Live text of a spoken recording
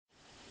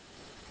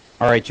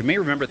All right, you may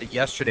remember that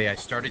yesterday I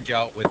started you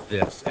out with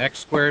this, x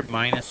squared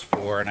minus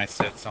 4, and I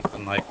said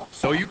something like,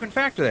 so you can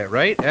factor that,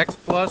 right? X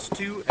plus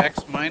 2, x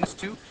minus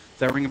 2. Does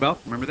that ring a bell?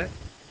 Remember that?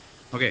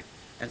 Okay,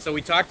 and so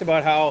we talked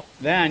about how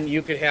then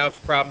you could have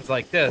problems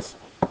like this,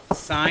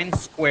 sine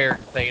squared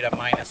theta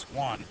minus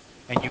 1,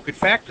 and you could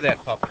factor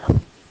that puppy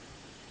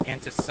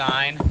into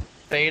sine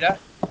theta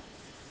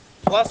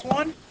plus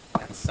 1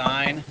 and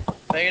sine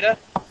theta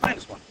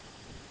minus 1.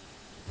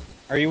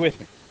 Are you with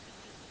me?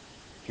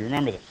 Do you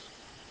remember this?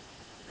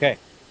 Okay,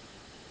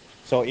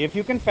 so if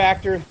you can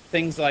factor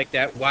things like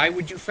that, why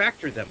would you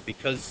factor them?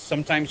 Because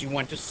sometimes you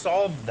want to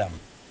solve them.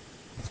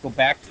 Let's go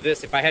back to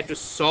this. If I had to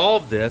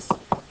solve this,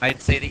 I'd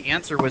say the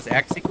answer was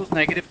x equals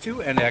negative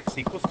 2 and x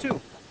equals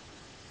 2.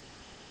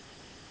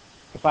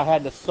 If I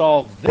had to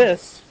solve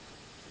this,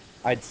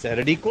 I'd set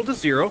it equal to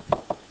 0.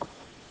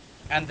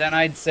 And then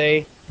I'd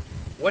say,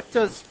 what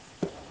does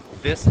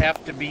this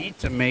have to be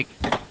to make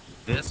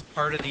this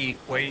part of the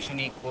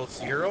equation equal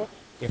 0?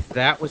 If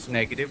that was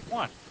negative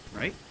 1,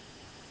 right?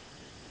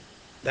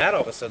 That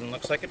all of a sudden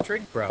looks like a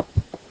trig problem.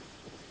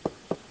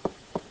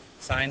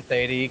 Sine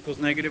theta equals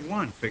negative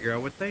 1. Figure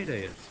out what theta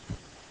is.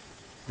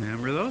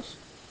 Remember those?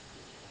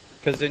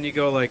 Because then you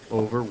go like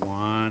over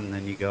 1, and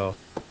then you go,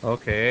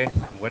 okay,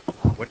 what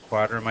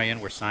quadrant am I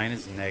in where sine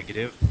is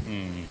negative?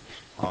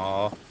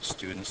 All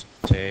students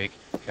take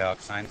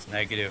calc. Sine's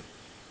negative.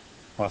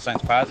 Well,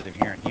 sine's positive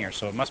here and here,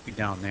 so it must be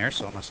down there,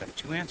 so I must have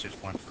two answers.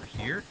 One for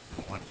here,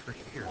 one for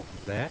here.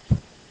 That?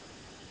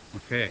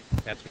 Okay,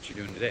 that's what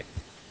you're doing today.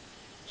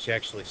 She's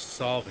actually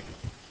solving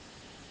it.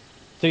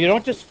 So you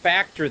don't just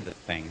factor the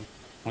thing.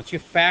 Once you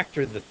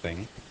factor the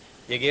thing,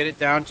 you get it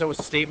down to a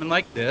statement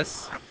like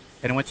this.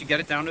 And once you get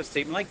it down to a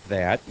statement like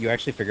that, you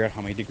actually figure out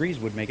how many degrees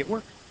would make it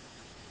work.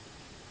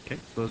 Okay,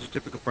 so those are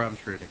typical problems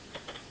for today.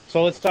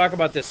 So let's talk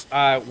about this.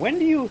 When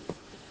do you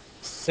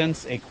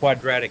sense a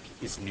quadratic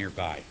is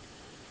nearby?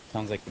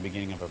 Sounds like the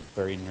beginning of a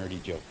very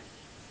nerdy joke.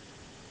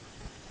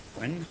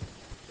 When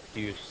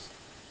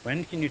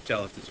can you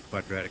tell if there's a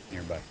quadratic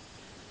nearby?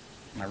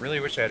 I really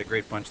wish I had a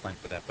great punchline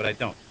for that, but I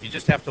don't. You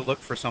just have to look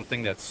for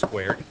something that's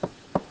squared,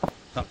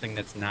 something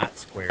that's not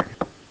squared,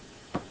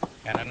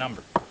 and a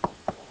number.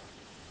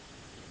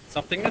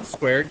 Something that's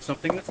squared,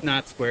 something that's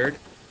not squared,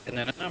 and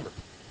then a number.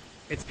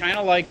 It's kind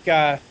of like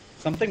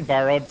something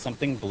borrowed,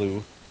 something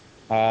blue.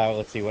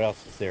 Let's see, what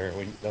else is there?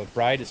 When the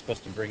bride is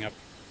supposed to bring up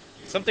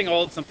something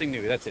old, something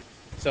new. That's it.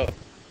 So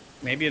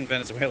maybe in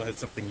Venezuela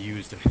it's something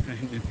used.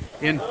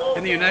 in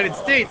the United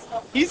States,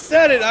 he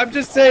said it. I'm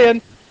just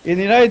saying. In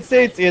the United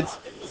States, it's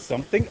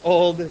something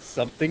old,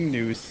 something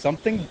new,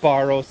 something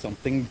borrowed,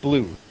 something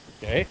blue.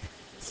 Okay?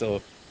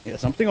 So yeah,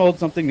 something old,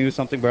 something new,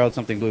 something borrowed,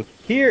 something blue.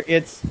 Here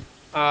it's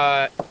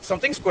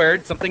something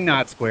squared, something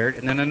not squared,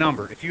 and then a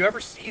number. If you ever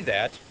see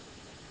that,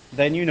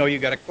 then you know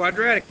you've got a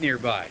quadratic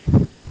nearby.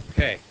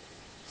 Okay.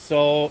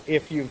 So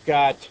if you've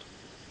got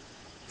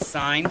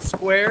sine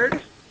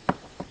squared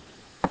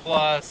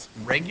plus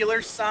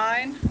regular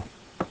sine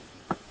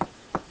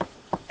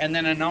and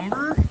then a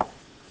number,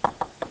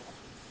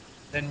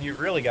 then you've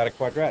really got a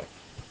quadratic.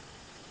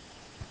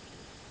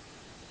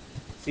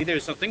 See,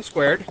 there's something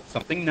squared,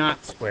 something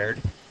not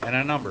squared, and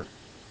a number.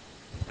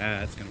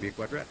 That's going to be a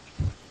quadratic.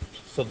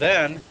 So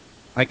then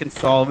I can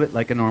solve it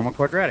like a normal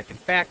quadratic. In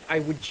fact, I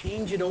would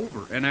change it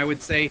over, and I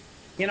would say,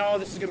 you know,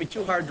 this is going to be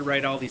too hard to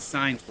write all these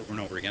signs over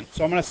and over again.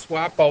 So I'm going to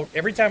swap out,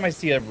 every time I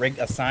see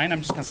a sign, I'm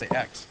just going to say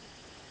x.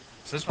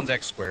 So this one's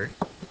x squared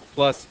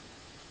plus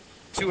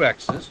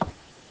 2x's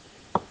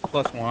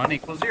plus 1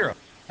 equals 0.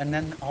 And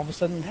then all of a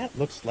sudden that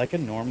looks like a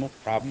normal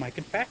problem I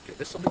can factor.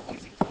 This will be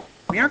easy.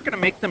 We aren't going to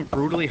make them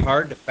brutally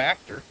hard to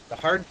factor. The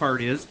hard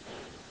part is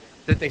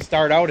that they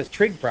start out as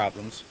trig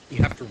problems.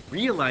 You have to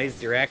realize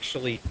they're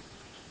actually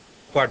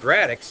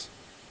quadratics.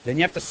 Then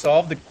you have to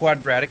solve the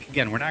quadratic.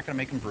 Again, we're not going to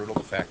make them brutal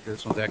to factor.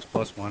 This one's x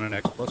plus 1 and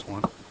x plus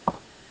 1.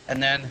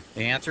 And then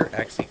the answer,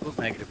 x equals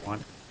negative 1.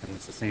 And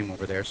it's the same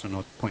over there, so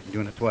no point in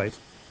doing it twice.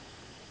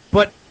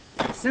 But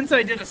since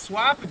I did a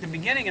swap at the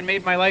beginning and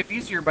made my life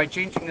easier by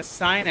changing this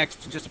sine x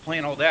to just a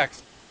plain old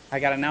x, I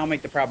got to now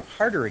make the problem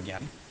harder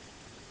again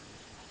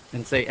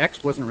and say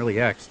x wasn't really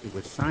x, it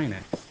was sine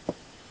x.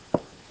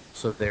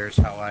 So there's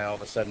how I all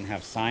of a sudden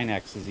have sine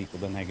x is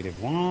equal to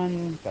negative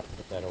 1. Got to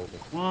put that over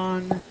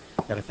 1.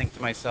 Got to think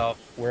to myself,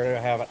 where do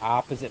I have an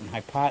opposite and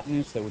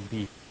hypotenuse that would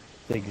be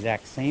the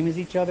exact same as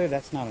each other?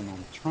 That's not a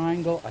normal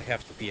triangle. I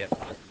have to be at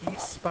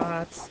these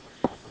spots.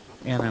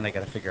 And then I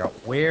got to figure out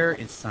where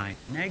is sine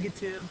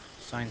negative.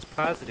 Sine's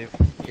positive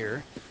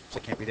here, so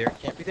it can't be there, it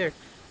can't be there.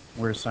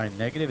 Where is sine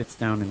negative? It's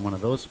down in one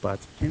of those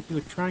spots. Can't do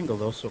a triangle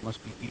though, so it must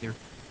be either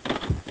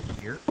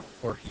here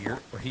or here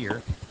or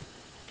here.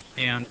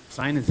 And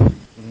sine is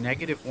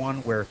negative 1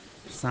 where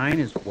sine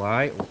is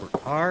y over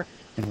r,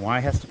 and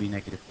y has to be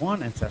negative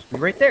 1, and it has to be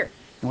right there.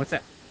 And what's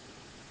that?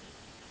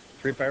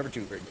 3 pi over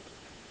 2, very good.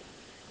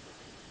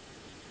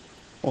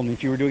 Only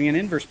if you were doing an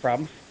inverse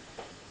problem,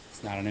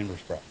 it's not an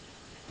inverse problem.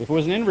 If it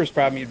was an inverse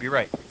problem, you'd be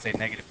right. You'd say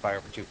negative pi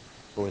over 2.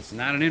 But it's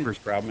not an inverse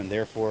problem, and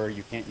therefore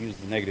you can't use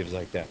the negatives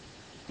like that.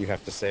 You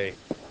have to say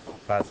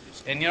positive.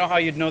 negatives. And you know how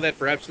you'd know that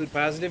for absolute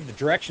positive? The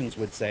directions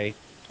would say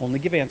only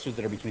give answers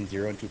that are between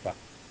 0 and 2 pi.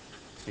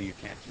 So you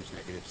can't use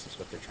negatives, is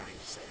what they're trying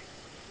to say.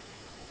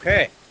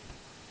 Okay.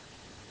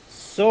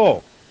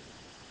 So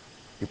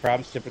your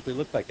problems typically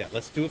look like that.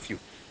 Let's do a few.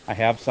 I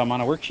have some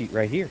on a worksheet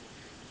right here.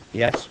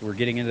 Yes, we're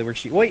getting into the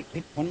worksheet. Wait,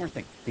 one more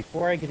thing.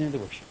 Before I get into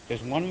the worksheet,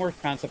 there's one more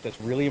concept that's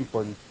really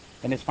important,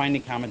 and it's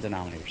finding common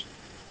denominators.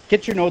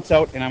 Get your notes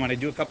out, and I'm going to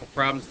do a couple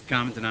problems with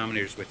common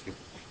denominators with you.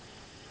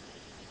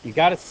 You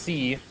got to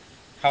see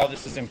how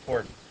this is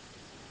important.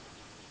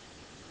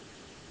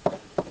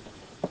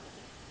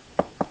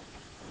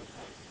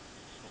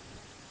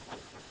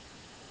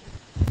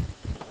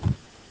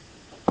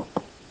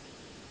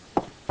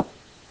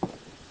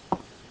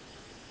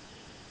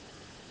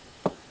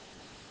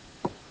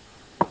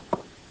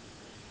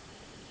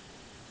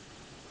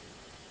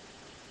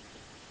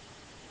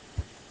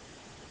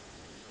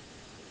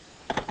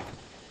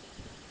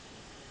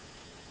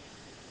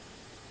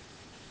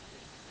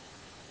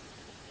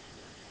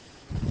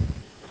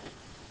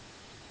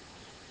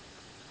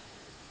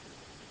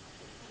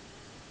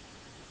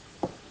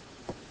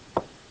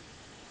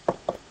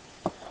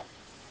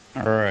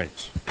 All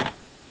right.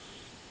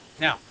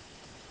 Now,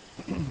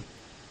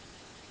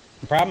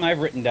 the problem I've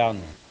written down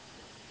there,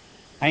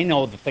 I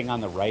know the thing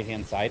on the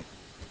right-hand side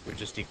would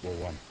just equal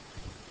 1.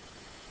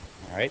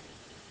 All right?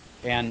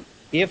 And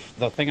if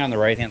the thing on the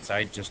right-hand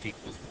side just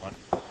equals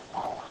 1,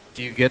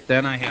 do you get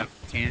then I have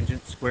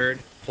tangent squared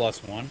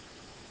plus 1?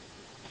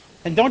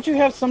 And don't you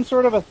have some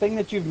sort of a thing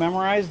that you've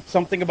memorized?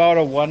 Something about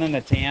a 1 and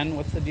a tan?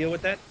 What's the deal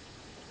with that?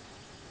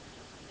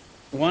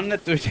 1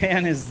 that the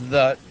tan is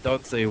the,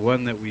 don't say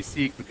 1 that we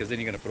seek, because then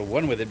you're going to put a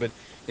 1 with it, but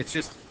it's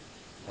just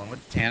 1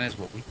 with the tan is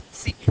what we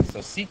seek. So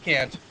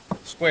secant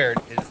squared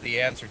is the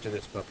answer to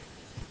this book.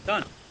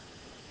 Done.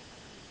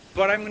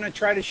 But I'm going to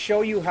try to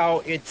show you how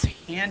it's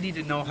handy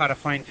to know how to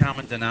find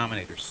common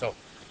denominators. So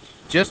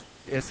just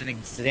as an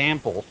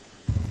example,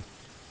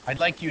 I'd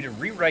like you to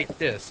rewrite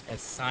this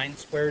as sine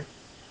squared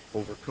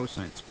over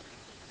cosine squared.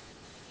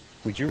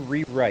 Would you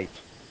rewrite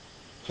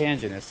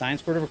tangent as sine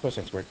squared over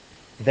cosine squared?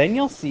 Then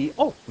you'll see,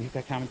 oh, we've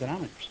got common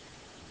denominators.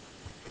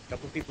 A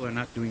couple of people are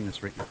not doing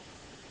this right now.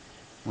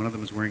 One of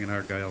them is wearing an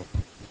Argyle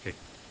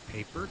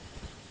paper.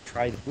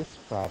 Try this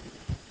problem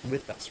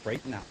with us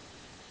right now.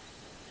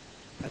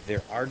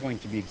 There are going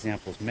to be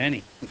examples,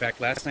 many. In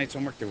fact, last night's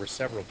homework, there were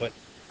several, but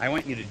I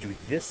want you to do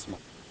this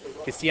one.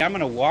 Because, see, I'm going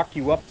to walk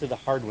you up to the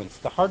hard ones.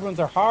 The hard ones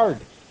are hard.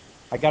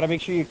 I got to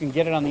make sure you can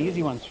get it on the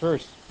easy ones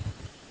first.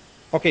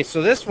 Okay,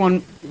 so this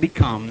one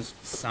becomes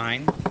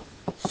sine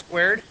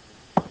squared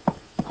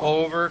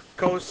over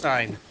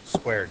cosine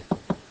squared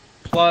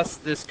plus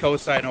this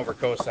cosine over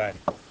cosine,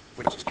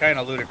 which is kind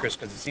of ludicrous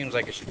because it seems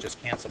like it should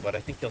just cancel, but I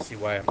think you'll see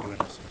why I'm doing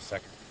this in a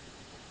second.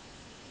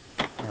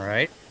 All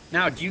right.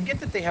 Now, do you get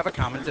that they have a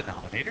common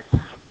denominator?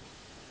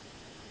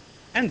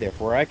 And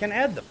therefore, I can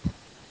add them.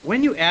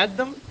 When you add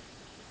them,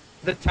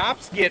 the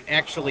tops get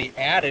actually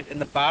added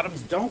and the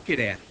bottoms don't get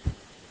added.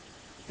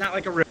 It's not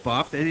like a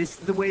rip-off. It is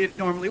the way it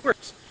normally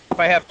works. If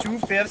I have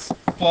 2/5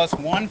 plus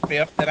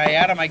 1/5, that I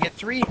add them, I get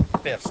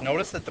 3/5.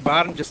 Notice that the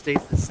bottom just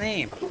stays the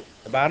same.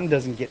 The bottom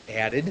doesn't get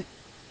added.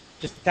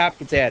 Just the top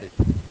gets added.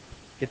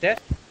 Get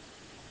that?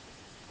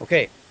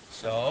 Okay,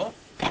 so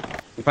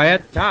if I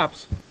add the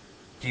tops,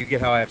 do you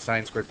get how I have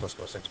sine squared plus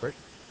cosine squared?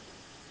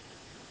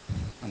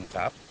 On the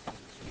top.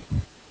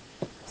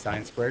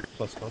 Sine squared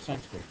plus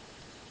cosine squared.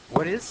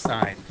 What is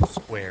sine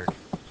squared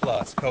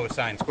plus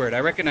cosine squared? I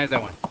recognize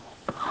that one.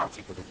 It's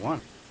equal to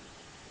 1.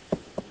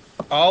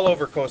 All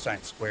over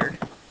cosine squared.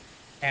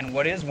 And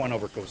what is 1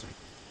 over cosine?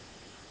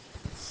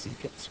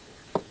 Secant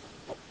squared.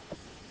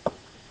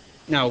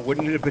 Now,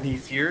 wouldn't it have been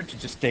easier to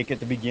just take at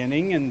the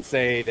beginning and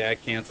say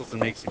that cancels and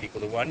makes it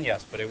equal to 1?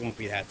 Yes, but it won't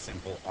be that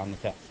simple on the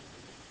test.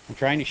 I'm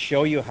trying to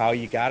show you how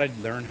you got to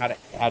learn how to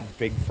add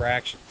big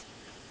fractions.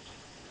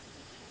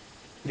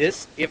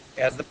 This, if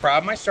as the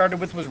problem I started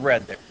with was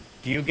red there,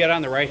 do you get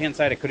on the right-hand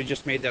side? I could have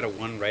just made that a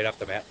 1 right off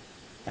the bat.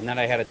 And then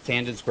I had a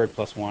tangent squared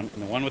plus 1,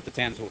 and the 1 with the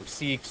tan is what we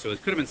seek, so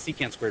it could have been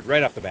secant squared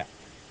right off the bat.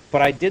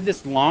 But I did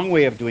this long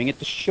way of doing it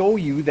to show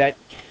you that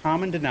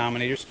common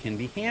denominators can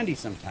be handy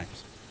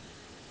sometimes.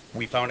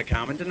 We found a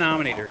common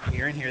denominator.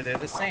 Here and here, they're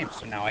the same,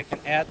 so now I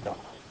can add them.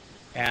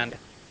 And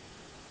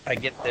I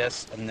get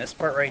this, and this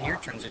part right here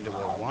turns into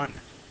a 1.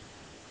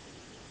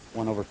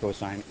 1 over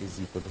cosine is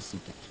equal to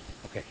secant.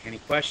 Okay, any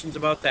questions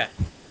about that?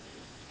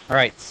 All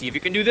right, see if you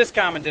can do this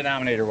common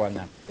denominator one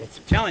then. It's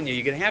telling you,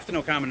 you're going to have to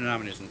know common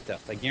denominators in the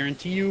test. I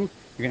guarantee you,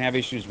 you're going to have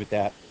issues with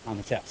that on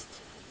the test.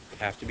 You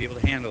have to be able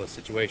to handle a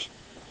situation.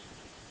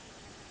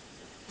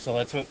 So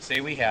let's say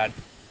we had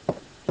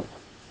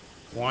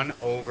 1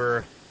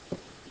 over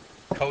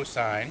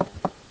cosine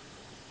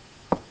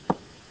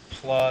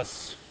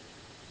plus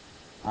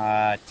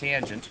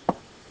tangent,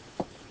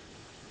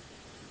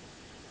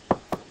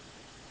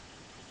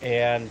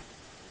 and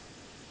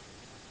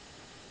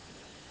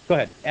go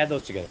ahead, add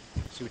those together.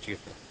 See what you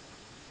get there.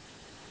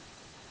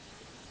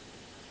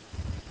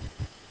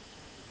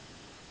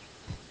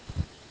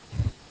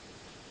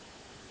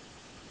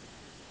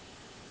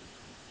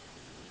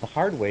 The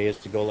hard way is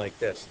to go like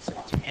this. So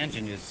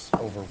tangent is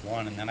over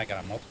 1, and then I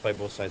got to multiply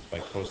both sides by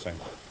cosine.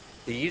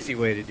 The easy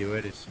way to do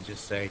it is to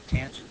just say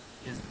tangent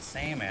is the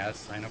same as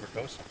sine over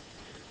cosine.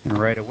 And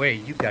right away,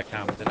 you've got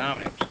common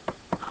denominators.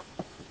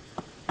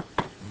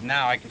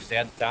 Now I can just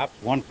add the top,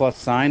 1 plus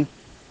sine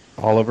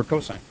all over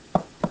cosine.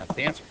 That's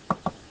the answer.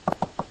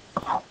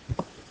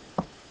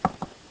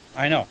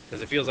 I know,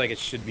 because it feels like it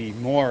should be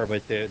more,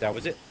 but that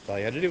was it. That's all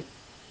you had to do.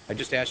 I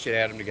just asked you to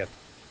add them together.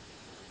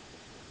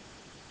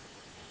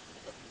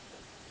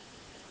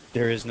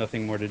 There is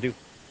nothing more to do.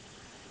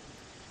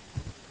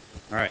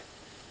 All right.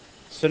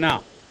 So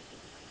now,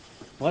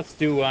 let's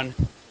do one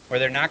where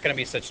they're not going to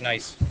be such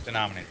nice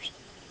denominators.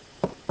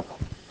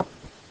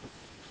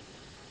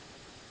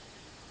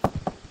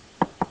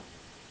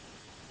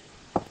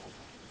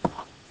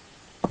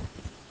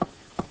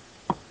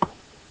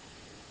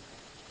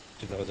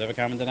 Do those have a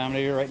common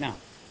denominator right now?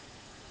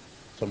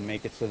 So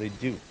make it so they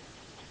do.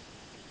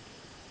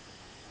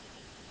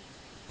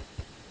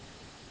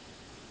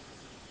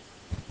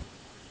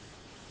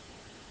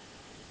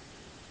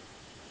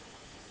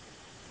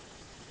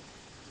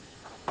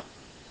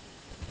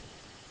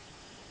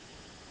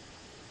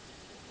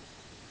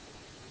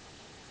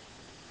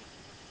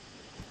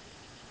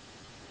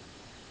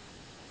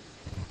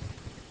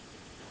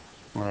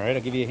 All right,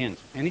 I'll give you a hint.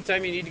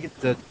 Anytime you need to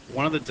get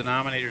one of the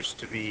denominators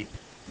to be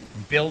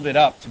build it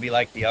up to be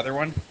like the other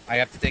one, I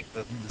have to take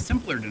the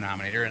simpler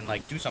denominator and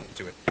like do something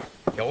to it.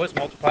 You always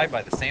multiply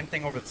by the same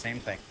thing over the same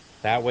thing.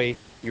 That way,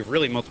 you're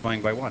really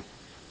multiplying by 1.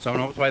 So I'm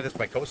going to multiply this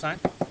by cosine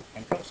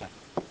and cosine.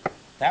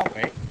 That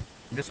way,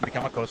 this will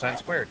become a cosine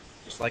squared,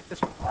 just like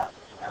this one.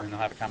 And then they'll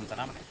have a common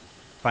denominator.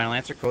 Final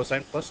answer,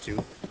 cosine plus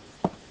 2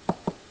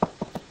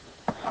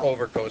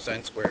 over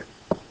cosine squared.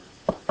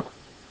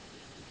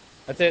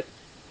 That's it.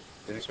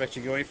 Didn't expect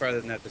you to go any farther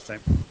than that this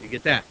time. You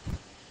get that.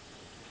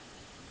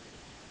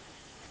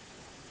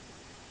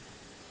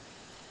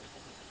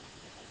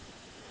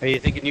 Are you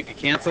thinking you could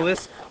cancel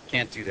this?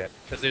 Can't do that,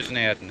 because there's an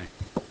add in there.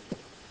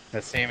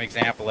 The same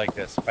example like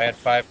this. If I had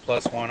 5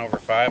 plus 1 over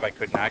 5, I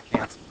could not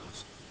cancel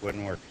those.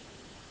 Wouldn't work,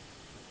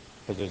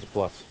 because there's a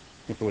plus.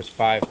 If it was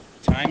 5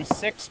 times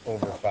 6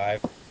 over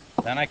 5,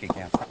 then I could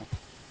cancel them.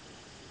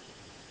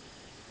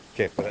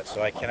 Okay,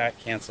 so I cannot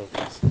cancel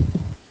these.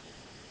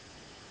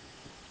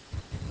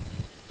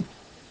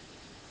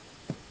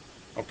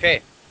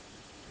 Okay.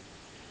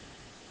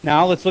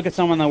 Now let's look at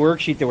some on the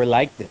worksheet that were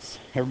like this.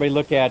 Everybody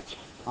look at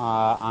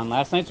on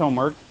last night's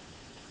homework.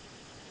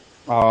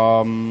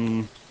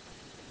 Let's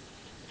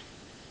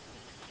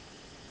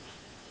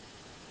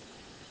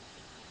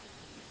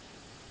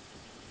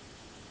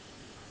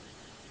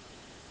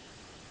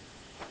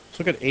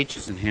look at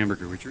H's in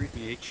hamburger. Would you read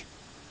me H?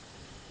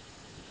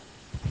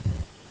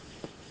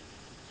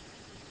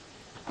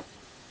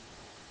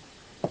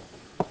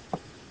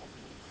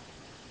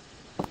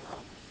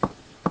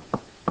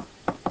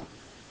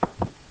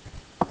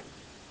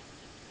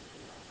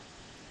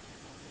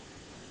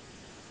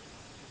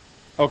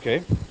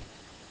 Okay.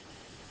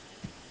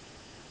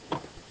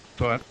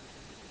 Go ahead.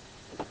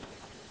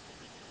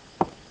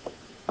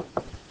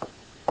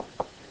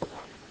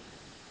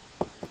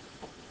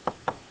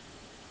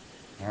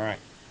 All right.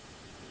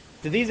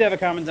 Do these have a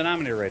common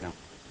denominator right now?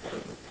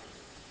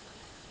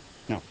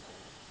 No.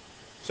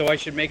 So I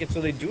should make it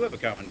so they do have a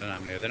common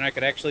denominator. Then I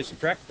could actually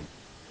subtract them.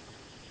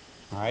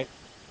 All right.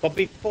 But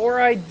before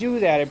I do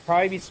that, it'd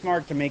probably be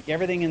smart to make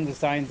everything into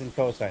sines and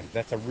cosines.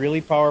 That's a really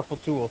powerful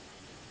tool.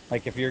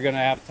 Like if you're going to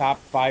have top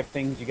 5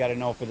 things you got to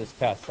know for this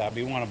test, that'd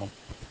be one of them.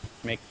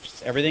 Make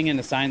everything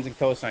into sines and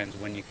cosines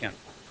when you can.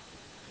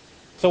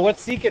 So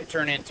what's secant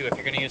turn into if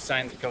you're going to use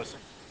sines and cosines?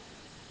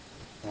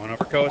 1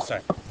 over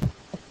cosine.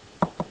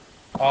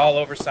 All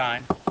over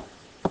sine.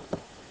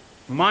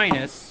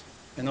 Minus,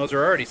 and those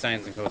are already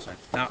sines and cosines.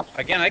 Now,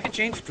 again, I could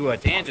change it to a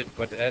tangent,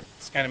 but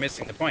that's kind of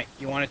missing the point.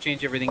 You want to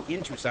change everything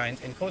into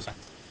sines and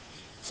cosines.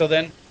 So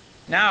then,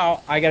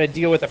 now I got to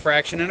deal with a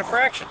fraction and a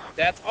fraction.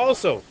 That's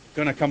also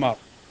going to come up.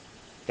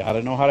 Got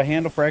to know how to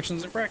handle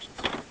fractions and fractions.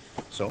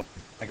 So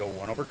I go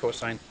 1 over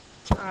cosine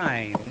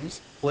times,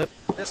 flip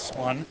this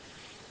one,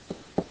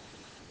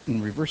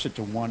 and reverse it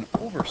to 1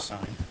 over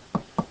sine.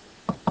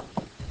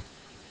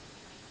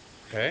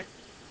 Okay.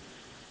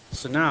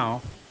 So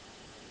now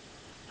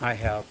I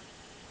have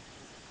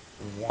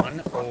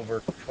 1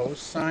 over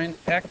cosine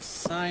x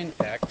sine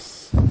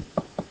x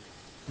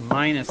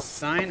minus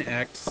sine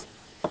x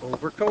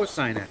over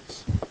cosine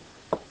x.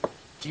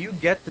 Do you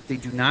get that they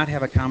do not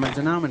have a common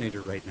denominator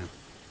right now?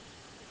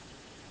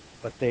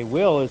 But they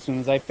will as soon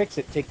as I fix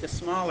it. Take the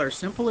smaller,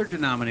 simpler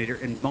denominator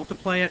and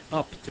multiply it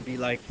up to be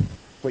like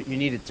what you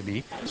need it to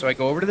be. So I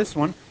go over to this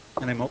one,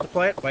 and I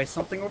multiply it by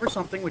something over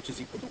something, which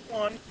is equal to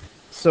 1.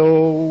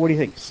 So what do you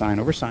think? Sine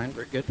over sine.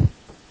 Very good.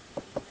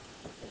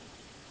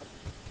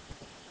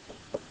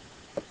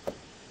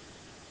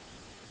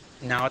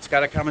 Now it's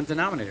got a common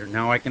denominator.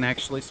 Now I can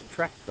actually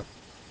subtract them.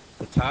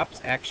 The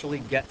tops actually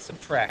get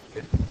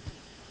subtracted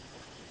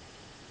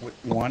with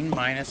 1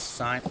 minus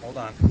sine. Hold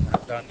on,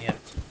 not done yet.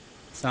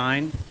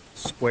 Sine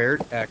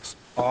squared x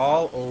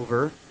all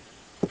over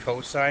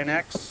cosine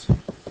x,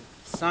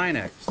 sine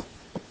x.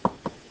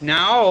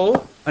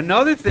 Now,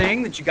 another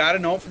thing that you got to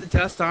know for the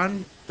test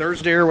on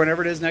Thursday or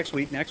whenever it is next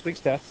week's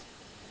test,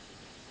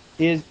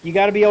 is you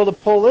got to be able to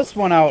pull this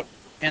one out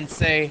and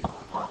say,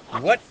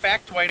 what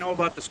fact do I know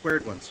about the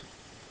squared ones?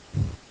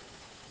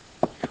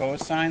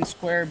 Cosine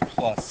squared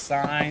plus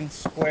sine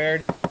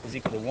squared is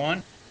equal to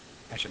 1.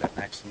 I should have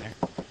an x in there.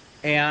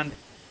 And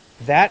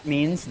that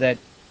means that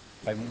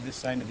if I move this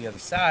sign to the other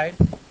side,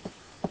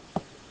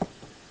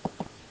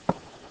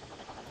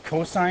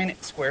 cosine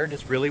squared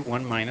is really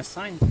 1 minus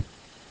sine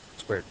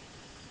squared.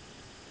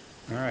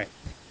 All right.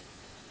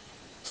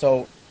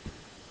 So,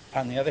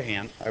 on the other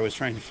hand, I was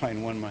trying to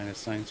find 1 minus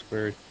sine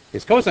squared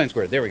is cosine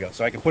squared. There we go.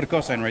 So I can put a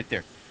cosine right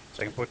there.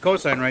 So I can put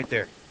cosine right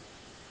there.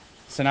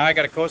 So now I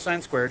got a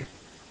cosine squared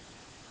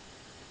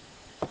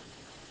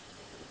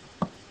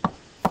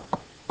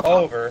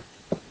over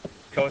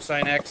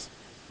cosine x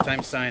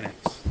times sine x.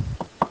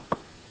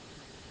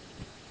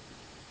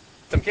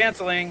 So I'm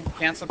canceling,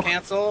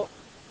 cancel,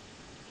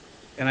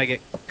 and I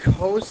get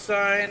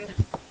cosine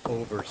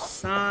over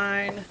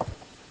sine,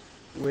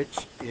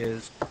 which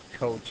is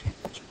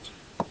cotangent.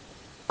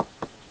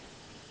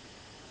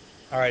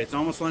 All right, it's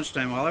almost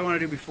lunchtime. All I want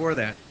to do before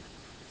that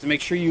is to make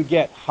sure you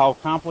get how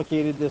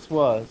complicated this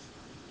was.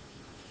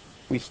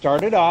 We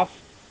started off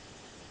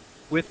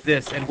with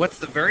this, and what's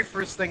the very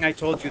first thing I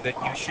told you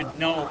that you should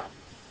know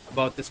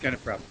about this kind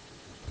of problem?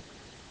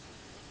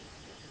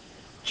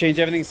 Change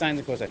everything sines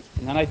and cosines.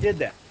 And then I did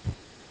that.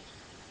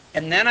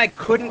 And then I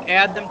couldn't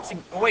add them to...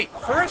 Oh, wait,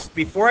 first,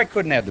 before I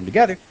couldn't add them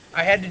together,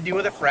 I had to deal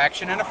with a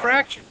fraction and a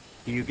fraction.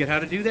 Do you get how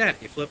to do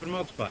that? You flip and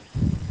multiply.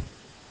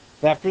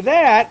 After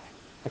that,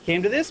 I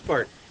came to this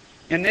part.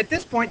 And at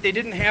this point, they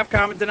didn't have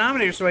common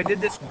denominators, so I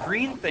did this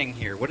green thing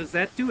here. What does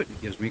that do?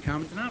 It gives me a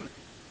common denominator.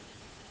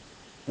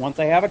 Once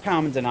I have a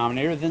common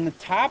denominator, then the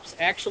tops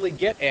actually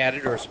get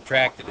added or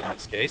subtracted in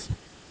this case,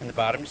 and the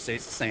bottom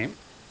stays the same.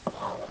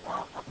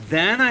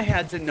 Then I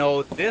had to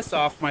know this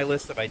off my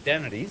list of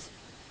identities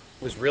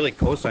was really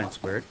cosine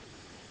squared.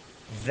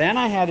 Then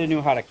I had to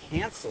know how to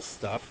cancel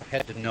stuff. I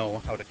had to know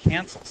how to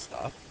cancel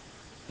stuff.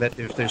 That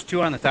if there's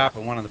 2 on the top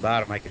and 1 on the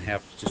bottom, I can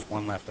have just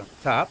 1 left on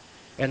the top.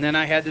 And then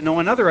I had to know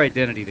another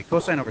identity. The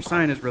cosine over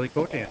sine is really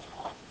cotangent.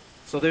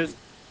 So there's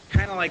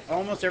kind of like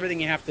almost everything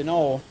you have to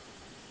know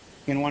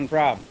in one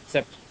problem,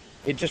 except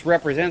it just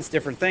represents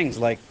different things.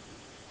 Like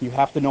you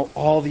have to know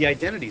all the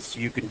identities so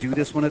you can do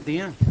this one at the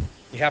end.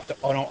 You have to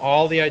know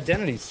all the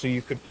identities so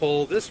you could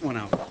pull this one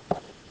out.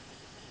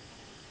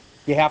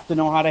 You have to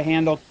know how to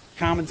handle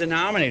common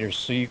denominators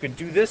so you could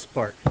do this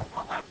part.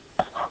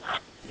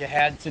 You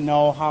had to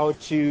know how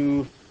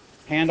to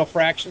handle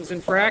fractions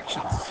and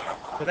fractions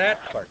for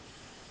that part.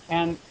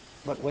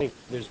 But wait,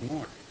 there's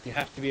more. You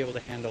have to be able to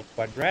handle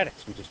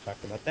quadratics. We just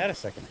talked about that a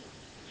second ago.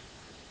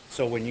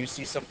 So when you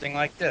see something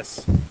like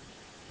this,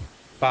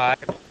 5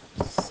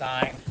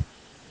 sine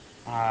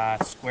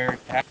squared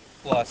x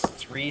plus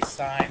 3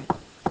 sine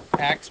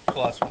x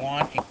plus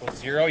 1 equals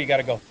 0, you got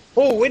to go,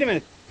 oh, wait a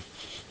minute.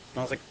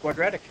 Smells like a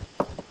quadratic.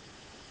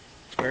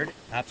 Squared,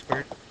 not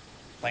squared,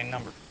 plain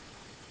number.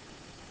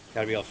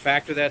 Got to be able to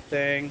factor that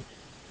thing.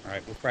 All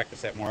right, we'll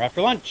practice that more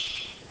after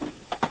lunch.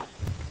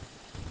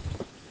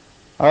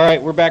 All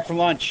right, we're back from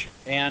lunch.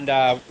 And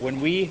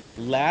when we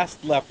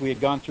last left, we had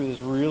gone through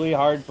this really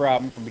hard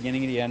problem from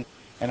beginning to the end.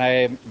 And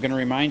I'm going to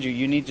remind you,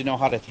 you need to know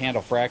how to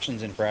handle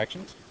fractions and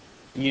fractions.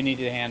 You need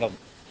to handle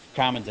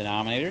common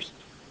denominators.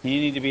 You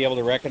need to be able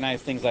to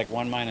recognize things like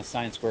 1 minus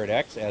sine squared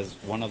x as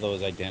one of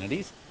those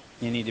identities.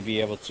 You need to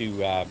be able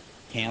to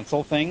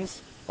cancel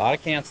things. A lot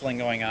of canceling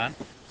going on.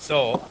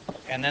 So,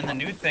 and then the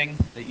new thing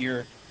that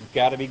you've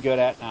got to be good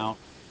at now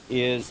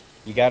is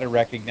you got to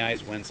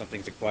recognize when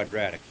something's a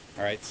quadratic.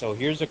 All right, so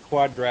here's a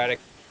quadratic.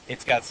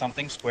 It's got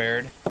something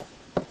squared,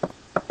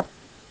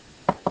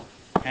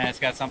 and it's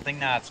got something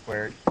not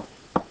squared,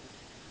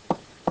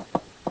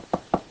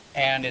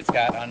 and it's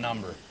got a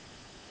number,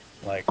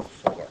 like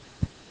 4.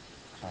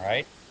 All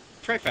right,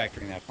 try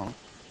factoring that for me.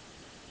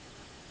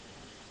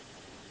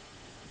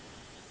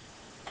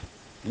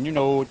 In your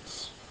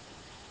notes,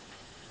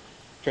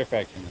 try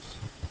factoring this.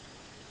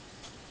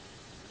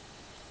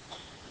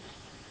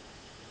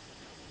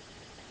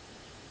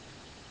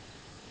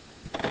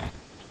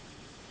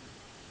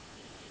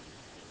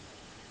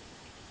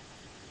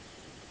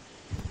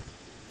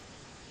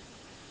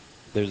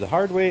 There's the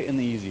hard way and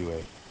the easy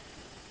way.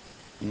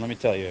 And let me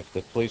tell you, if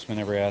the policeman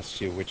ever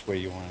asks you which way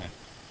you want to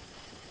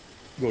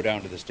go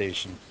down to the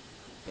station,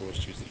 always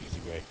choose the easy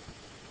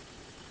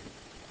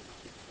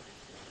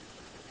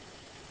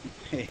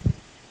way.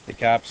 The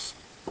cops,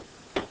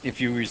 if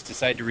you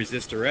decide to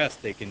resist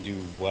arrest, they can do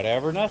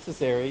whatever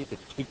necessary to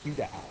take you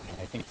down.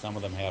 And I think some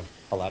of them have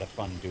a lot of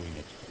fun doing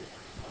it.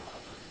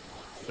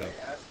 So,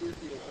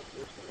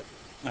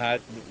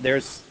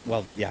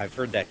 well, yeah, I've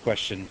heard that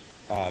question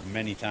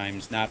many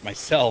times, not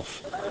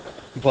myself,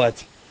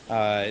 but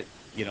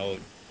you know,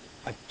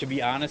 to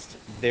be honest,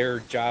 their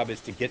job is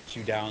to get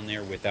you down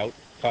there without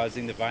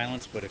causing the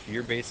violence. But if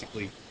you're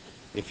basically,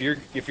 if you're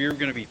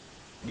going to be,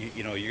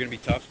 you're going to be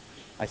tough,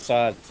 I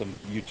saw some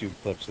YouTube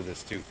clips of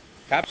this too.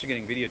 Cops are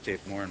getting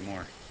videotaped more and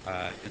more.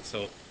 And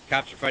so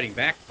cops are fighting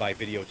back by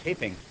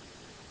videotaping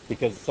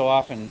because so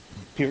often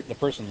the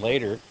person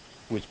later,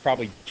 who was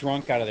probably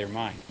drunk out of their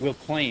mind, will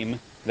claim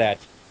that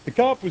the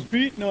cop was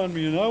beating on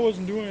me and I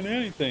wasn't doing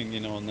anything,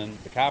 you know, and then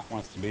the cop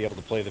wants to be able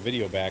to play the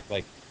video back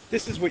like,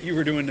 this is what you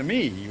were doing to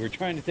me. You were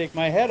trying to take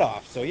my head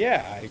off. So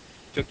yeah, I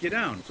took you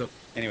down. So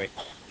anyway,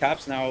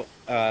 cops now,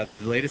 the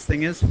latest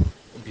thing is,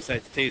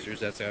 besides tasers,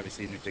 that's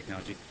obviously new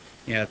technology,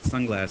 yeah, it's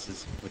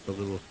sunglasses with the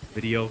little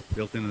video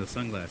built into the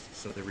sunglasses.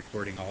 So they're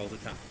recording all the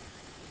time.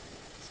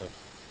 So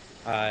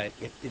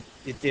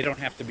they don't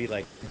have to be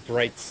like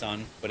bright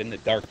sun, but in the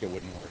dark it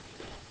wouldn't work.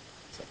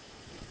 So,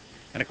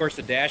 and of course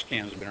the dash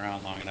cams have been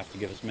around long enough to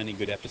give us many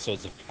good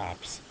episodes of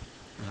Cops.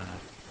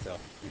 So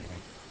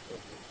anyway,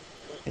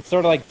 it's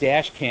sort of like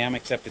dash cam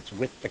except it's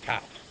with the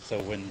cop. So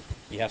when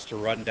he has to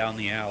run down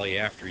the alley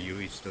after you,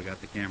 he's still got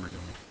the camera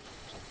going.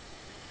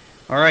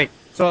 All right.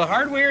 So the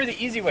hard way or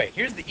the easy way?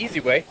 Here's the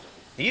easy way.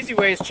 The easy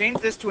way is change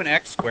this to an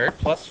x squared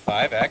plus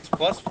 5x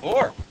plus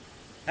 4.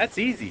 That's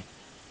easy.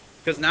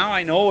 Because now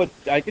I know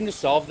I can just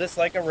solve this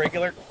like a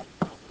regular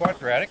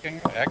quadratic, and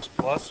x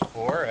plus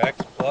 4, x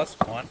plus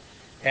 1.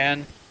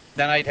 And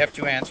then I'd have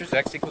two answers,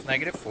 x equals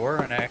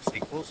 -4 and x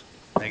equals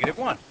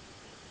 -1.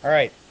 All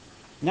right.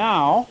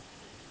 Now,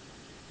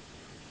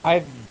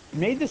 I've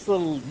made this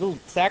little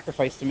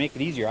sacrifice to make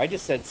it easier. I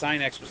just said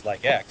sine x was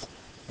like x.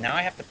 Now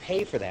I have to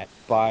pay for that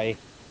by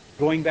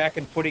going back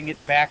and putting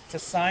it back to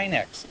sine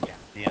x again.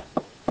 Yeah.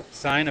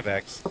 Sine of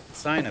x,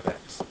 sine of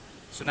x.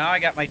 So now I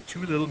got my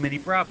two little mini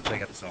problems I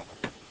got to solve.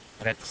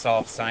 I have to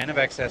solve sine of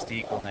x has to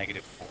equal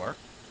 -4,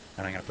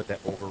 and I'm going to put that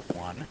over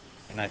 1.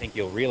 And I think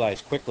you'll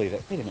realize quickly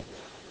that, wait a minute,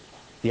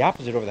 the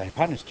opposite over the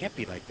hypotenuse can't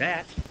be like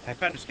that. The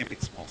hypotenuse can't be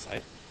the small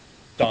side.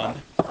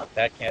 Done.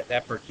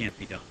 That part can't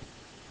be done.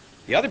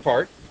 The other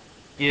part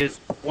is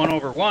 1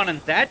 over 1,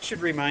 and that should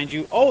remind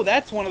you, oh,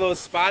 that's one of those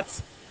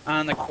spots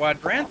on the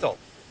quadrantal.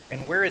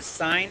 And where is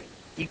sine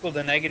equal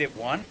to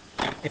 -1?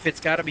 If it's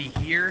got to be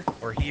here,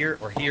 or here,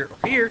 or here,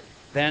 or here,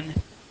 then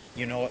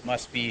you know it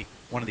must be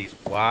one of these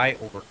y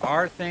over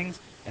r things,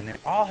 and they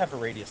all have a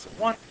radius of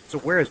 1. So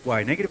where is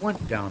y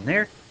 -1? Down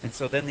there. And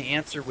so then the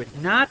answer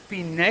would not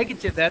be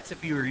negative. That's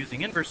if you were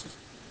using inverses.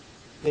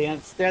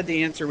 Instead,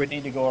 the answer would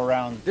need to go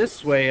around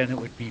this way, and it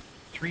would be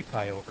 3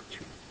 pi over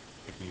 2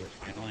 would be your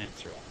final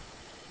answer.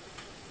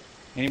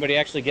 Anybody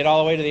actually get all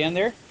the way to the end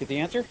there? Get the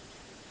answer?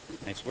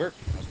 Nice work.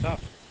 That was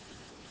tough.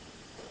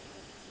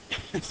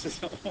 This is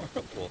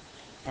horrible.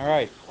 All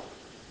right.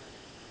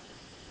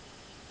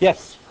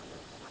 Yes?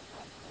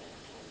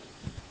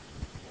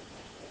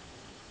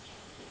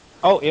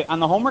 Oh, on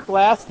the homework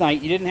last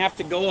night, you didn't have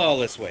to go all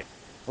this way.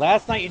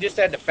 Last night, you just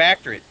had to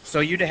factor it. So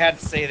you'd have had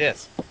to say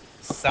this.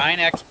 Sine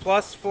x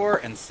plus 4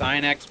 and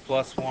sine x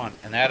plus 1.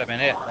 And that would have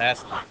been it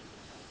last night.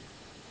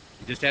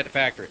 You just had to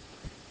factor it.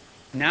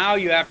 Now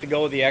you have to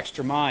go the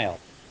extra mile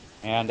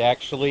and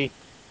actually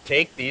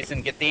take these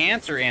and get the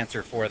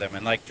answer for them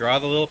and like draw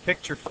the little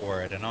picture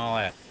for it and all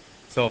that.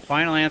 So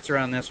final answer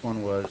on this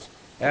one was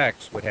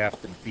x would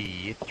have to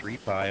be 3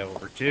 pi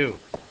over 2.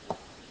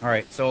 All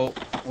right, so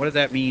what does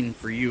that mean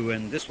for you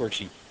in this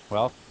worksheet?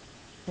 Well,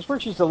 this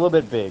worksheet's a little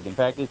bit big. In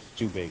fact, it's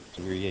too big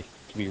to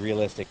be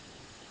realistic.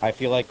 I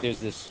feel like there's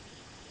this.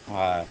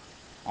 I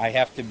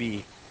have to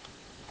be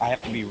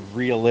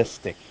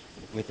realistic.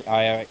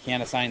 I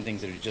can't assign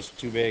things that are just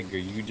too big, or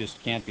you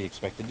just can't be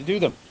expected to do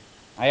them.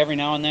 I every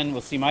now and then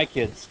will see my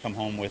kids come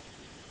home with,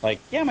 like,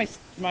 yeah, my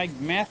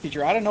math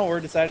teacher out of nowhere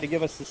decided to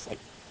give us this like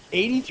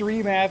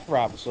 83 math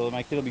problems, so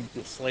my kid will be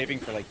slaving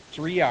for like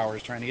 3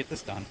 hours trying to get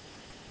this done,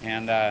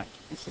 and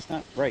it's just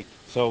not right.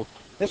 So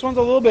this one's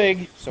a little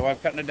big, so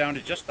I've cut it down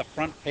to just the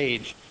front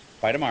page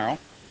by tomorrow,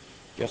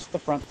 just the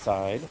front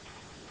side.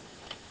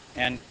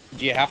 And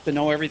do you have to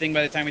know everything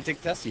by the time we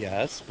take the test?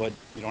 Yes, but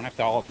you don't have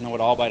to know it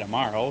all by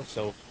tomorrow.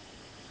 So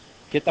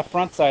get the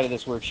front side of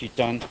this worksheet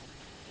done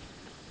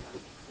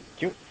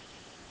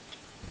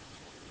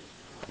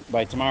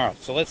by tomorrow.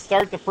 So let's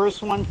start the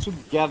first one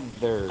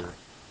together.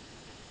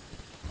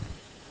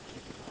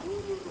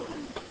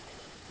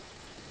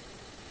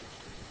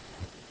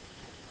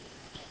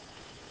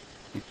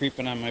 You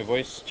creeping on my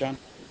voice, John?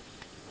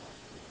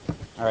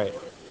 All right.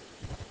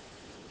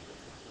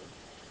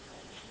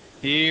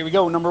 Here we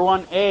go, number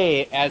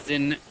 1A, as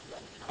in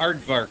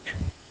aardvark.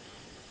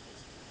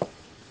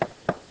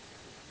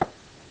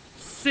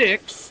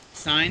 6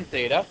 sine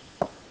theta.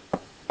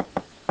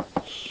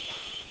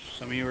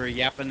 Some of you are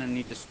yapping and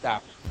need to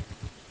stop.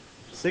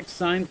 6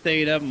 sine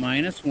theta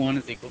minus 1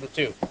 is equal to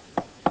 2.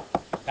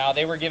 Now,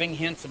 they were giving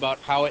hints about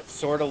how it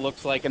sort of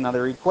looks like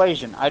another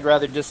equation. I'd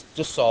rather just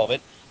solve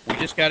it. We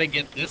just got to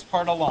get this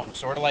part alone,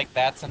 sort of like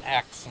that's an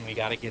x, and we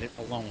got to get it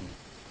alone.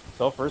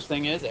 So first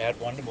thing is add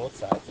 1 to both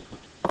sides.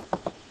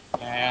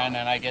 And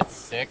then I get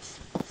 6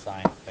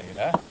 sine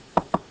theta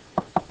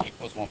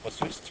equals 1 plus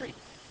 2 is 3.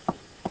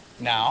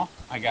 Now,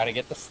 I got to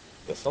get this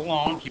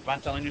alone. Keep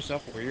on telling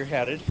yourself where you're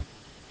headed.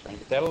 Trying to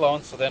get that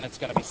alone. So then it's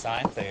going to be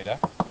sine theta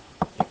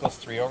equals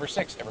 3 over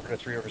 6. Ever heard of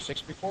 3 over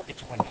 6 before?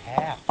 It's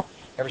 1/2.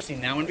 Ever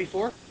seen that one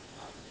before?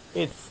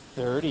 It's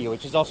 30,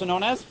 which is also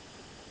known as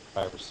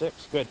pi over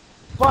 6. Good.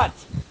 But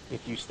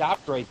if you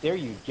stopped right there,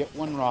 you'd get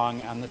one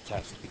wrong on the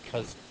test,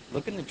 because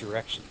look in the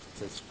directions. It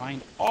says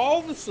find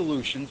all the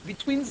solutions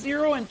between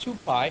 0 and 2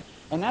 pi,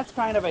 and that's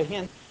kind of a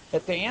hint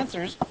that the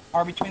answers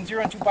are between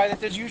 0 and 2 pi, that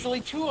there's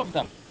usually 2 of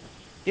them.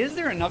 Is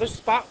there another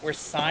spot where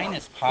sine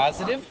is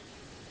positive?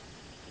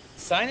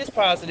 Sine is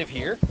positive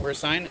here, where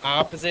sine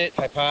opposite,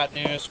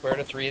 hypotenuse, square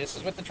root of 3. This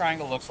is what the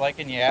triangle looks like,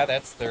 and yeah,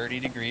 that's 30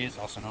 degrees,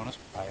 also known as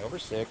pi over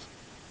 6.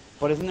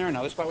 But isn't there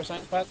another spot where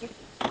sine is positive?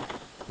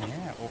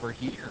 Yeah, over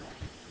here.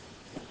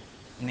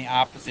 And the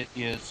opposite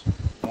is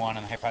 1,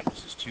 and the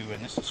hypotenuse is 2,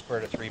 and this is square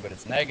root of 3, but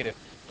it's negative.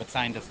 But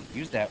sine doesn't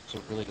use that, so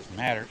it really doesn't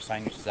matter.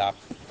 Sine uses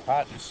opposite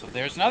hypotenuse. So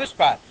there's another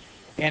spot.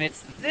 And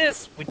it's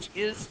this, which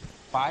is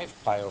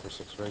 5 pi over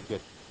 6. Very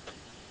good.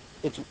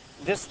 It's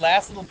this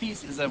last little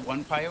piece is a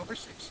 1 pi over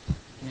 6.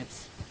 And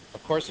it's,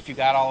 of course, if you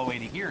got all the way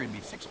to here, it'd be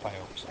 6 pi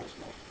over 6.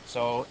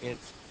 So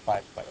it's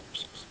 5 pi over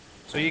 6.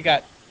 So you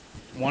got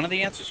one of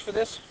the answers for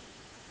this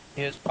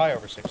is pi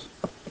over 6.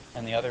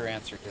 And the other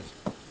answer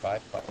is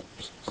 5 pi over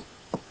 6.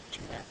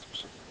 Two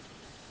answers.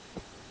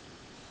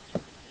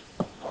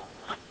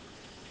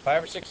 Pi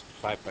over 6,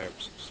 5 pi over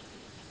 6.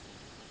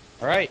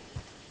 All right.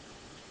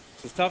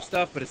 This is tough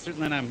stuff, but it's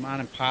certainly not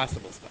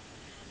impossible stuff.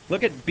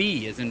 Look at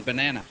B as in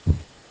banana.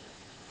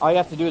 All you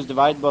have to do is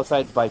divide both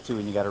sides by 2,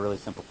 and you got a really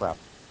simple problem.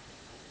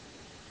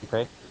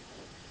 Okay?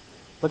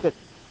 Look at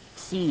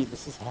C.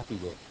 This is happy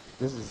day.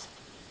 This is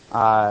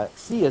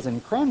C as in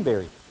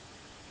cranberry.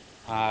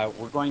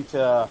 We're going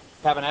to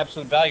have an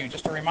absolute value.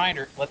 Just a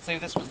reminder, let's say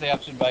this was the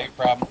absolute value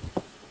problem.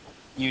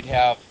 You'd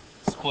have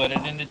split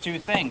it into two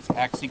things.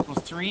 X equals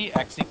 3,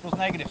 X equals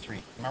negative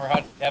 3. Remember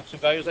how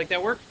absolute values like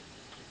that work?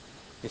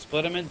 You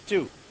split them into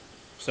 2.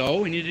 So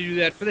we need to do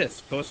that for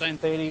this. Cosine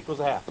theta equals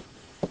a half.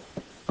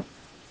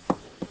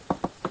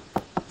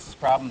 This is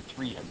problem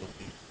 3, I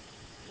believe.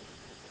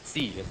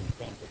 C isn't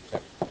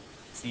cranberry.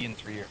 C and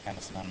 3 are kind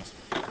of synonymous.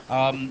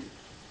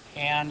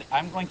 And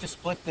I'm going to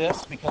split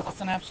this, because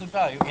it's an absolute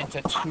value,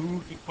 into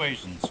two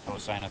equations.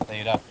 Cosine of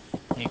theta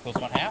equals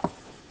 1/2,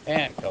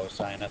 and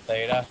cosine of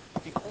theta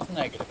equals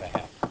negative a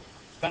half.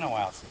 It's been a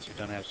while since you've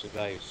done absolute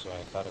values, so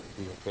I thought it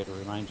would be okay to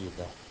remind you of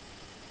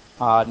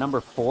that.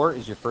 Number 4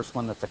 is your first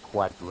one that's a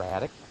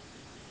quadratic.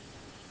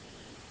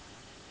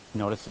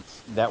 Notice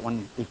that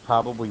one, it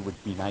probably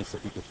would be nice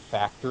if you could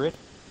factor it.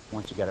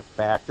 Once you got it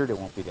factored, it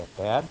won't be that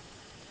bad.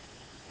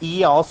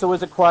 E also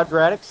is a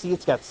quadratic. See,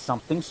 it's got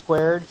something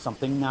squared,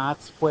 something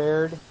not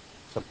squared,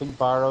 something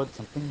borrowed,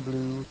 something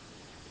blue.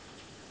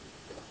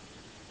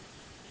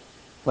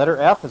 Letter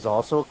F is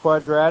also a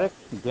quadratic.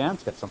 Again,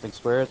 it's got something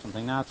squared,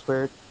 something not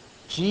squared.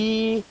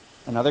 G,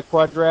 another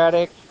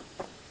quadratic.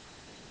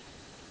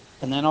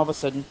 And then all of a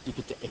sudden, you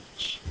get to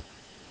H.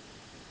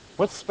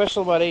 What's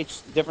special about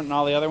H, different than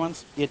all the other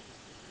ones? It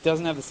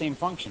doesn't have the same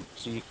function,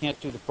 so you can't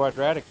do the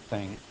quadratic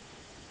thing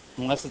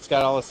unless it's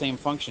got all the same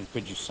function.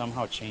 Could you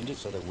somehow change it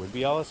so there would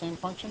be all the same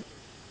function?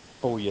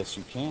 Oh, yes,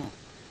 you can.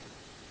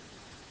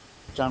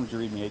 John, would you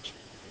read me H?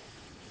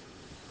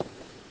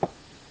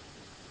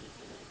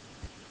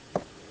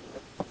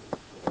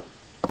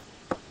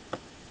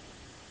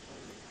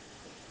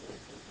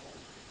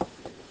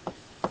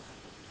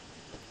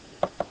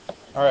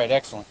 All right,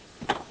 excellent.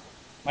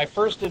 My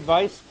first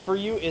advice for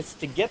you is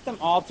to get them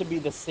all to be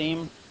the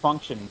same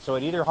function. So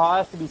it either all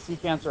has to be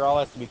secants or all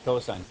has to be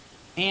cosines.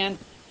 And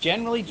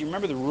generally, do you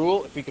remember the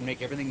rule? If we can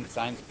make everything the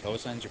sines and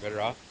cosines, you're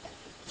better off.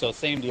 So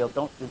same deal.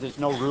 There's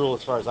no rule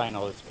as far as I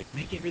know. It's like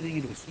make everything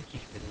into a secant.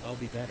 It'll all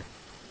be better.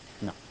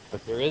 No,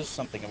 but there is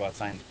something about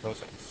sines and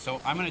cosines. So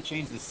I'm going to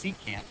change the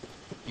secant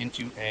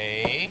into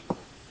a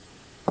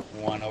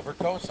 1 over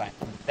cosine.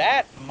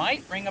 That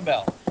might ring a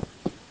bell,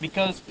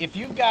 because if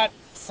you've got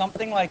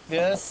something like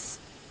this,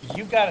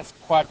 you've got a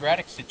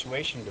quadratic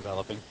situation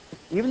developing.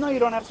 Even though you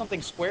don't have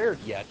something squared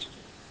yet,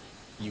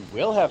 you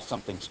will have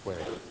something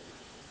squared.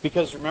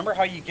 Because remember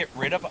how you get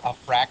rid of a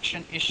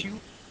fraction issue?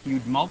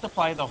 You'd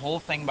multiply the whole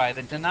thing by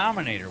the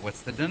denominator.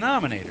 What's the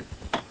denominator?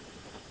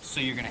 So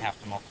you're going to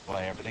have to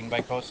multiply everything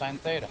by cosine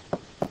theta.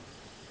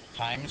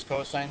 Times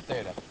cosine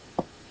theta.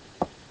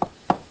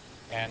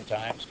 And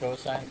times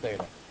cosine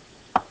theta.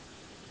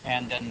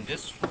 And then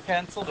this will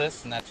cancel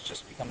this, and that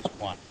just becomes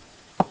 1.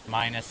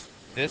 Minus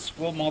this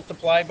will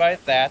multiply by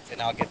that,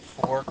 and I'll get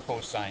 4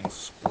 cosine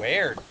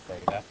squared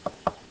theta.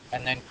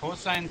 And then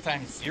cosine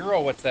times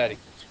 0, what's that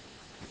equal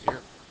to?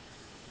 0.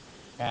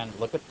 And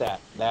look at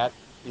that. That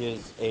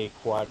is a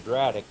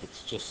quadratic.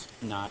 It's just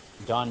not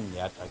done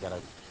yet. I gotta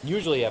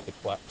usually have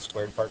the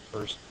squared part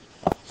first.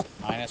 So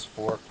minus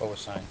 4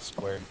 cosine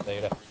squared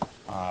theta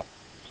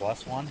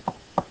plus 1.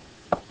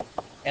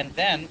 And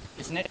then,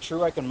 isn't it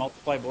true I can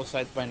multiply both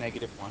sides by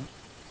negative 1?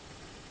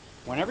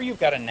 Whenever you've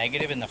got a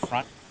negative in the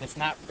front, it's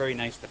not very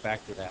nice to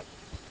factor that.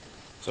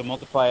 So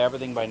multiply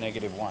everything by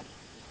negative 1.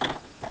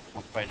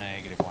 Multiply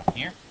negative 1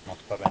 here,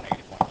 multiply by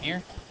negative 1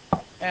 here,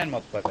 and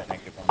multiply by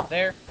negative 1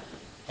 there.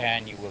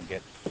 And you will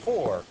get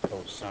 4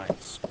 cosine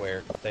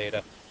squared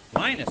theta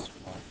minus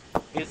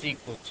 1 is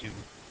equal to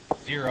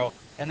 0.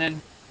 And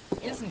then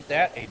Isn't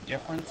that a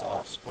difference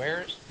of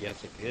squares?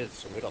 Yes, it is.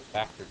 So it'll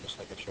factor just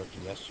like I showed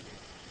you yesterday.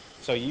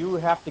 So you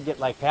have to get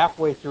like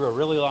halfway through a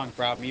really long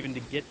problem even to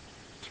get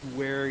to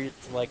where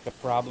it's like the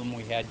problem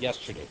we had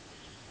yesterday.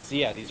 So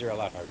yeah, these are a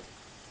lot harder.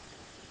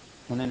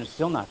 And then it's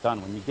still not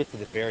done. When you get to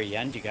the very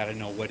end, you got to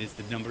know what is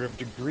the number of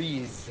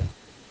degrees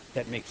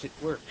that makes it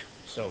work.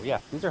 So yeah,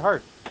 these are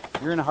hard.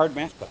 You're in a hard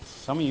math class.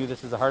 Some of you,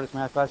 this is the hardest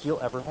math class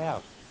you'll ever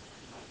have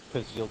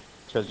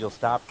because you'll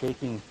stop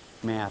taking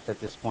math at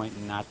this point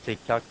and not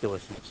take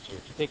calculus next year.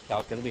 If you take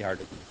calc, it'll be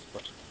harder than this, of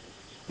course.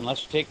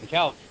 Unless you're taking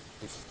calc,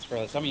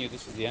 for some of you,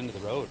 this is the end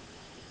of the road.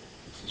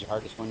 This is your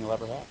hardest one you'll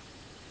ever have.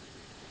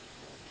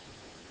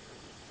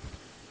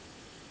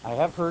 I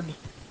have heard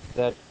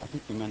that, I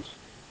think you mentioned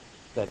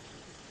that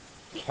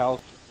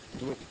calc,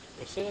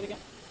 say that again?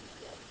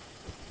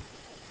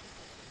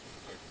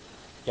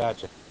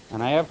 Gotcha.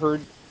 And I have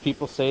heard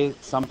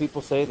some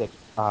people say that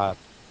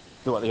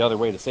the other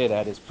way to say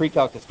that is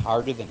pre-calc is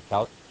harder than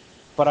calc,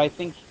 but I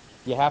think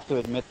you have to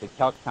admit that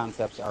calc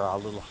concepts are a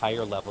little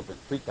higher level than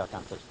pre-calc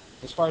concepts.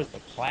 As far as the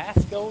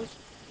class goes,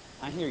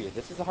 I hear you.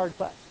 This is a hard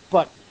class,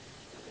 but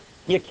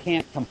you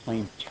can't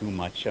complain too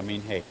much. I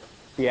mean, hey,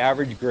 the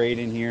average grade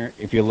in here,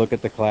 if you look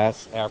at the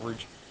class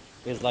average,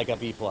 is like a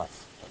B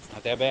plus. That's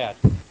not that bad.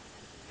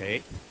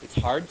 Okay, it's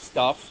hard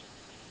stuff,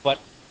 but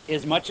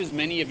as much as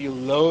many of you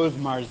loathe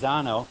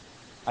Marzano,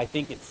 I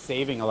think it's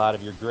saving a lot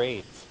of your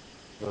grades.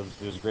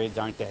 Those grades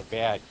aren't that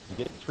bad. You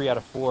get 3 out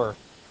of 4,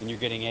 and you're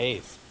getting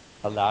A's,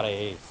 a lot of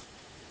A's.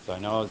 So I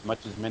know as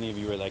much as many of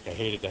you are like, I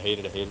hate it, I hate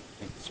it, I hate it. I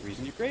think it's the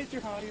reason your grades are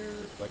higher,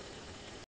 but